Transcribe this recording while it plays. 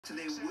To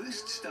their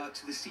worst start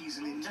to the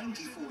season in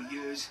 94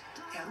 years,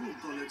 Errol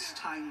Bullett's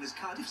time as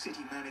Cardiff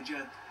City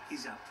manager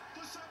is up.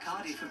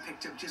 Cardiff have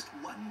picked up just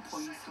 1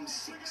 point from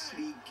 6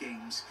 league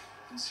games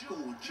and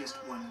scored just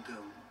 1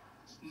 goal.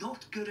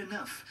 Not good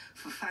enough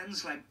for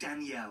fans like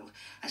Danielle,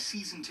 a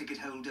season ticket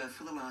holder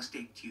for the last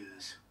 8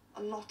 years.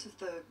 A lot of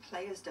the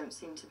players don't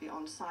seem to be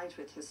on side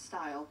with his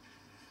style,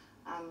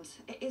 and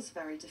it is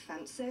very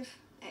defensive.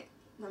 It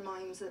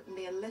reminds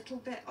me a little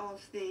bit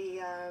of the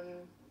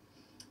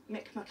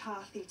Mick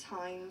McCarthy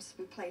times.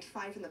 We played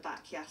 5 in the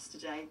back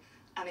yesterday,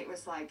 and it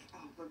was like,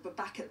 oh, we're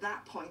back at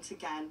that point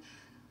again.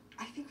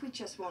 I think we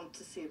just want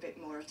to see a bit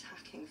more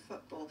attacking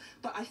football.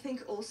 But I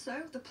think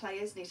also the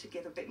players need to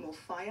give a bit more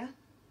fire.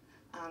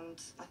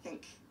 And I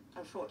think,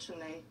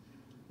 unfortunately,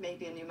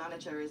 maybe a new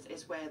manager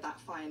is where that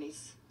fire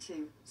needs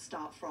to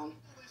start from.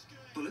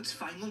 Bullett's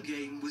final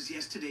game was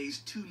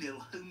yesterday's 2-0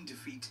 home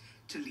defeat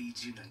to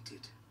Leeds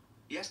United.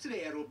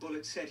 Yesterday, Errol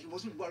Bullett said he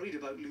wasn't worried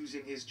about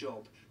losing his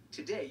job.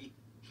 Today,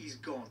 he's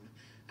gone.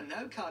 And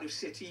now Cardiff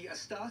City are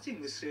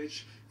starting the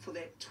search for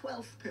their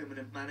 12th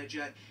permanent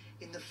manager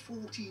in the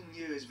 14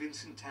 years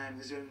Vincent Tan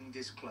has owned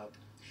this club.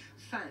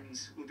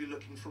 Fans will be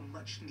looking for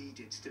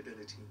much-needed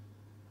stability.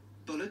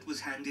 Bullett was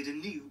handed a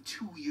new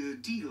 2-year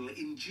deal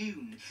in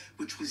June,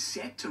 which was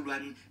set to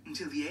run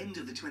until the end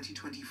of the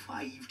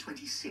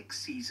 2025-26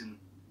 season.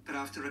 But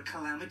after a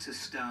calamitous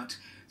start,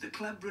 the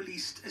club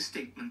released a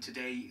statement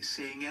today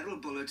saying Errol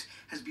Bullett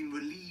has been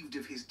relieved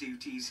of his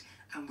duties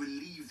and will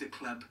leave the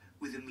club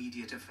with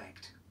immediate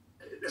effect.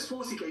 There's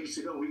 40 games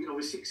to go.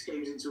 We're 6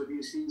 games into a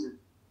new season.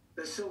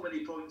 There's so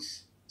many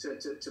points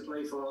to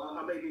play for,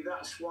 and maybe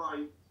that's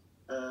why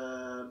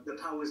the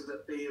powers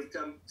that be have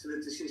come to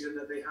the decision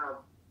that they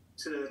have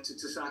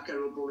to sack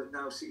Errol Bullett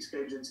now 6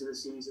 games into the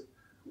season.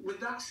 With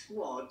that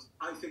squad,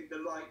 I think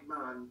the right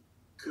man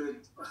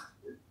could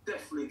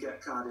definitely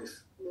get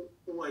Cardiff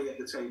away at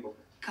the table.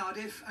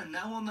 Cardiff are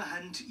now on the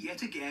hunt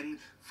yet again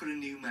for a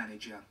new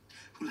manager,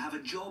 who'll have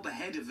a job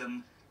ahead of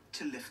them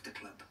to lift the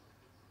club.